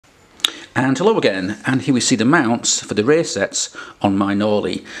And hello again, and here we see the mounts for the rear sets on my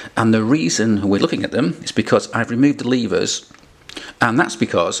Norley. And the reason we're looking at them is because I've removed the levers, and that's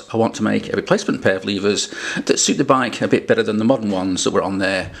because I want to make a replacement pair of levers that suit the bike a bit better than the modern ones that were on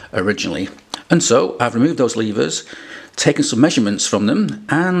there originally. And so I've removed those levers, taken some measurements from them,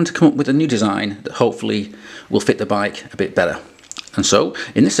 and come up with a new design that hopefully will fit the bike a bit better. And so,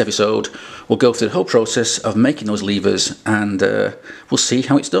 in this episode, we'll go through the whole process of making those levers, and we'll see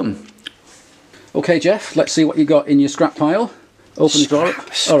how it's done. Okay, Jeff, let's see what you got in your scrap pile. Open the drawer.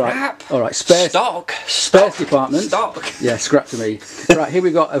 All right. Spares department. Stock. Yeah, scrap to me. Right, here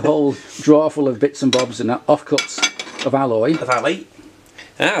we've got a whole drawer full of bits and bobs and offcuts of alloy. Of alloy.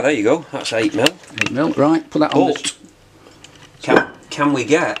 Ah, there you go. That's 8mm. 8mm. Right, put that on. Can we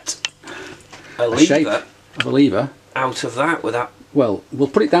get a shape of a lever out of that with that? Well, we'll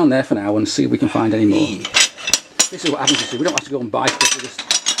put it down there for now and see if we can find any more. This is what happens, you see. We don't have to go and buy stuff. We just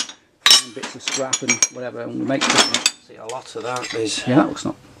find bits of scrap and whatever, and we make stuff. See, a lot of that is... Yeah, that looks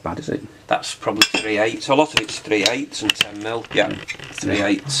not bad, is it? That's probably 3/8. A lot of it's 3/8 and 10mm. Yeah,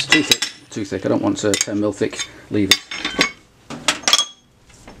 3/8. Too thick. I don't want 10mm thick levers.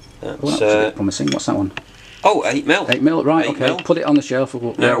 That's a bit promising. What's that one? Oh, 8mm. 8mm, right, 8mm. okay. Put it on the shelf.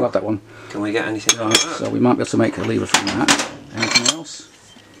 We'll have that one. Can we get anything right, like that? So we might be able to make a lever from that. Anything else?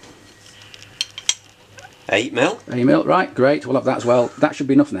 8mm. 8mm, right, great. We'll have that as well. That should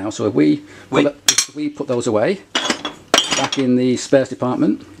be enough now. So if we put those away, back in the spares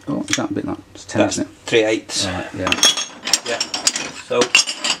department. Oh, is that a bit like it's 10, That's isn't it? 3/8. Right, yeah. So,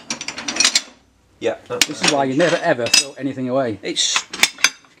 yeah. This is why you never ever throw anything away. It's...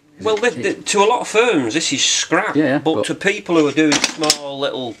 Well, to a lot of firms, this is scrap. Yeah, but to people who are doing small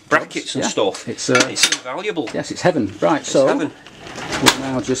little brackets and stuff, it's invaluable. Yes, it's heaven. Right, so we'll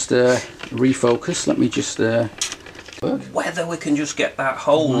now just refocus. Let me just work. Whether we can just get that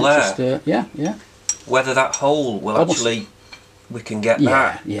hole there. Yeah. Whether that hole will actually, we can get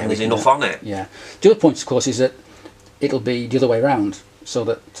that, and there's enough on it. Yeah. The other point, of course, is that it'll be the other way around, so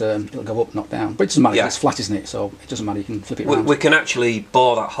that it'll go up, not down. But it doesn't matter, it's flat, isn't it? So it doesn't matter, you can flip it around. We can actually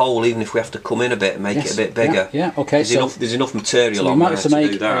bore that hole even if we have to come in a bit and make it a bit bigger. Yeah, okay. There's enough material on there to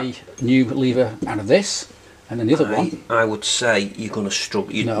do that. Make a new lever out of this, and then the other one. I would say you're going to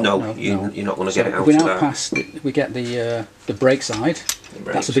struggle. You're not going to get it out of we that. now pass, we get the brake side.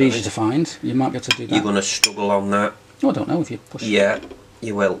 That's a bit easier to find. You might be able to do that. You're going to struggle on that. Oh, I don't know if you push. Yeah.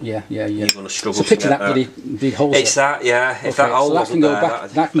 You will. Yeah. You're going to struggle. So picture that the holes. It's that, yeah. If that hole wasn't there,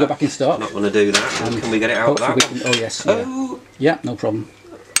 that can go back in stock. Not going to do that. And can we get it out that way? Oh yes. Yeah, no problem.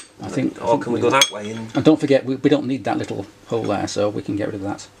 I think. Or can we go that way? And don't forget, we don't need that little hole there, so we can get rid of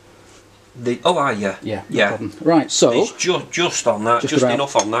that. Yeah. No problem. Right. So it's just on that. Just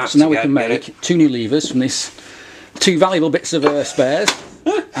enough on that. So now we can make two new levers from this. Two valuable bits of spares.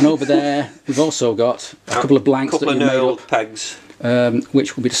 And over there, we've also got a couple of blanks that we made up. Pegs.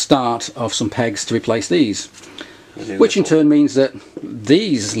 Which will be the start of some pegs to replace these, which in turn means that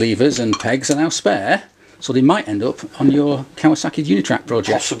these levers and pegs are now spare, so they might end up on your Kawasaki Unitrack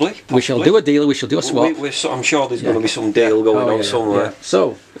project. Possibly. We shall do a deal, we shall do a swap. I'm sure there's going to be some deal going on somewhere. Yeah.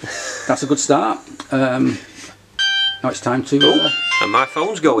 So, that's a good start. Now it's time to... and my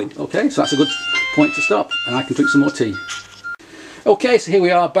phone's going. Okay, so that's a good point to stop, and I can drink some more tea. Okay, so here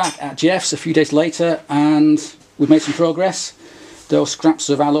we are back at Jeff's a few days later, and we've made some progress. Those scraps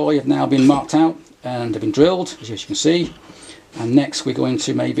of alloy have now been marked out and have been drilled, as you can see. And next we're going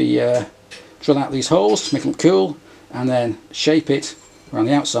to maybe drill out these holes to make it look cool, and then shape it around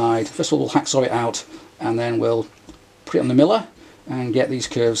the outside. First of all, we'll hacksaw it out, and then we'll put it on the miller and get these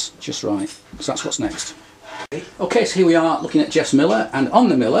curves just right. So that's what's next. Okay, so here we are looking at Jeff's miller, and on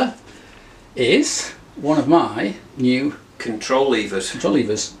the miller is one of my new control levers.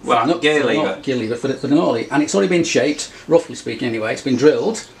 Well, not gear lever. Not gear lever for the Norley, and it's already been shaped, roughly speaking anyway. It's been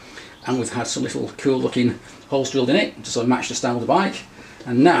drilled, and we've had some little cool looking holes drilled in it to sort of match the style of the bike.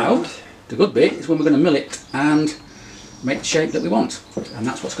 And now, the good bit is when we're going to mill it and make the shape that we want. And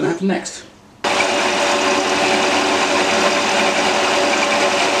that's what's going to happen next.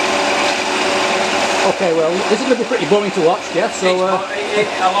 Okay, well, this is going to be pretty boring to watch, Jeff, so... a lot of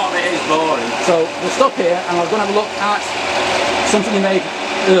it is boring. So, we'll stop here and I'm going to have a look at something we made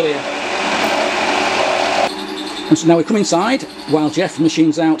earlier. And so now we come inside while Jeff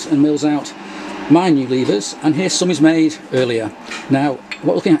machines out and mills out my new levers, and here's some he's made earlier. Now, what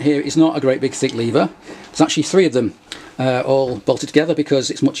we're looking at here is not a great big thick lever. There's actually three of them all bolted together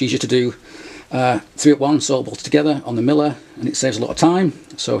because it's much easier to do three at once, all bolted together on the miller, and it saves a lot of time.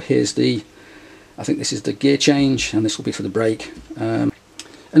 So here's the... I think this is the gear change, and this will be for the brake.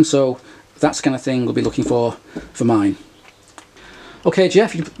 And so that's the kind of thing we'll be looking for mine. Okay,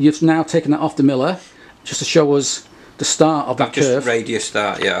 Jeff, you've now taken that off the miller just to show us the start of that curve. Just radius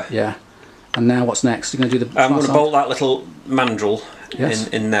start, yeah. Yeah. And now what's next? You're going to do the... I'm going to bolt that little mandrel Yes.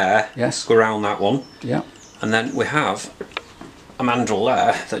 in there, Yes. go around that one. Yeah. And then we have a mandrel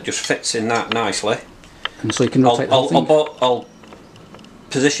there that just fits in that nicely. And so you can rotate the whole thing. I'll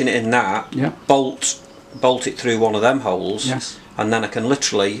position it in that, Yeah. bolt it through one of them holes, Yes. and then I can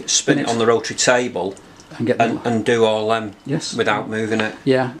literally spin it on the rotary table And get the... and do all them Yes. without moving it.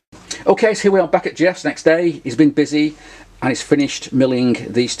 Yeah. Okay, so here we are back at Jeff's next day. He's been busy and he's finished milling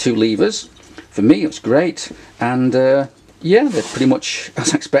these two levers. For me, it's great, and yeah, they're pretty much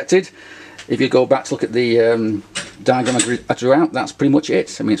as expected. If you go back to look at the diagram I drew out, that's pretty much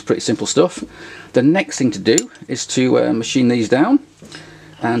it. I mean, it's pretty simple stuff. The next thing to do is to machine these down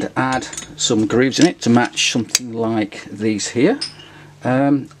and add some grooves in it to match something like these here.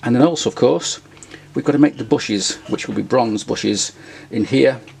 And then also, of course, we've got to make the bushes, which will be bronze bushes, in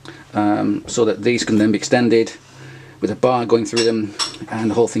here, so that these can then be extended with a bar going through them, and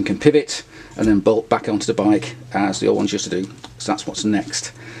the whole thing can pivot and then bolt back onto the bike as the old ones used to do. So that's what's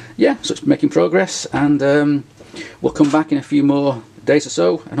next. Yeah, so it's making progress, and we'll come back in a few more days or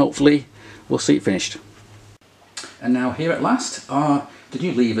so and hopefully we'll see it finished. And now here at last are the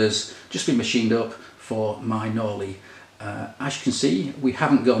new levers just been machined up for my Norley. As you can see, we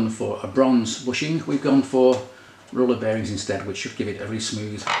haven't gone for a bronze bushing, we've gone for roller bearings instead, which should give it a really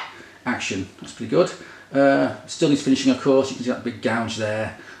smooth action. That's pretty good. Still needs finishing, of course. You can see that big gouge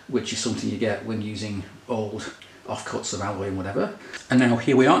there, which is something you get when using old offcuts of alloy and whatever. And now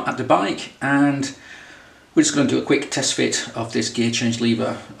here we are at the bike, and we're just going to do a quick test fit of this gear change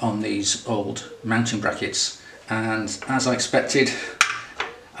lever on these old mounting brackets. And as I expected,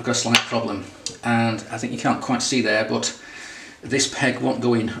 I've got a slight problem, and I think you can't quite see there, but this peg won't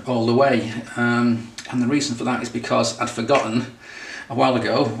go in all the way, and the reason for that is because I'd forgotten a while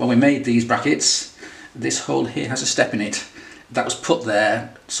ago when we made these brackets, this hole here has a step in it. That was put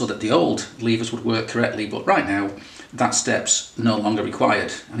there so that the old levers would work correctly, but right now that step's no longer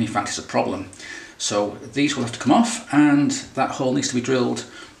required, and in fact it's a problem. So these will have to come off, and that hole needs to be drilled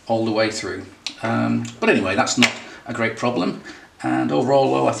all the way through. But anyway, that's not a great problem, and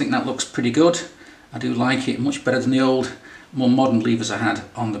overall though I think that looks pretty good. I do like it much better than the old, more modern levers I had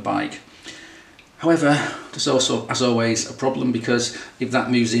on the bike. However, there's also, as always, a problem, because if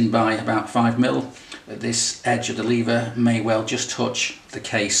that moves in by about 5mm, this edge of the lever may well just touch the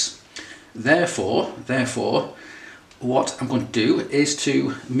case. Therefore, what I'm going to do is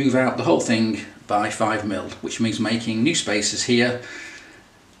to move out the whole thing by 5mm, which means making new spaces here.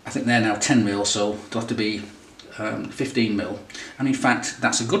 I think they're now 10mm, so they'll have to be 15mm. And in fact,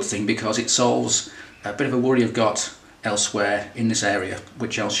 that's a good thing, because it solves a bit of a worry I've got elsewhere in this area,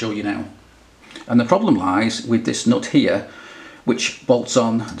 which I'll show you now. And the problem lies with this nut here, which bolts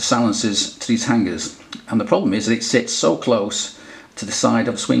on the silencers to these hangers. And the problem is that it sits so close to the side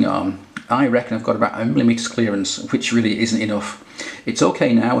of the swing arm. I reckon I've got about 1mm clearance, which really isn't enough. It's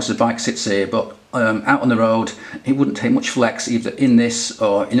okay now as the bike sits here, but out on the road it wouldn't take much flex either in this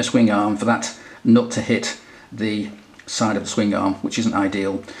or in a swing arm for that nut to hit the side of the swing arm, which isn't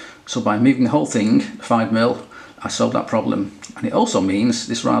ideal. So by moving the whole thing 5mm, I solved that problem. And it also means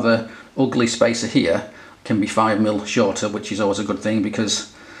this rather ugly spacer here can be 5mm shorter, which is always a good thing,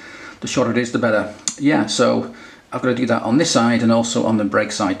 because the shorter it is the better. Yeah, so I've got to do that on this side and also on the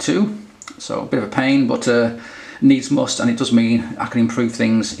brake side too. So a bit of a pain, but needs must, and it does mean I can improve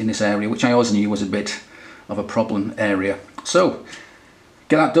things in this area, which I always knew was a bit of a problem area. So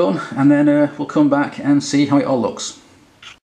get that done, and then we'll come back and see how it all looks.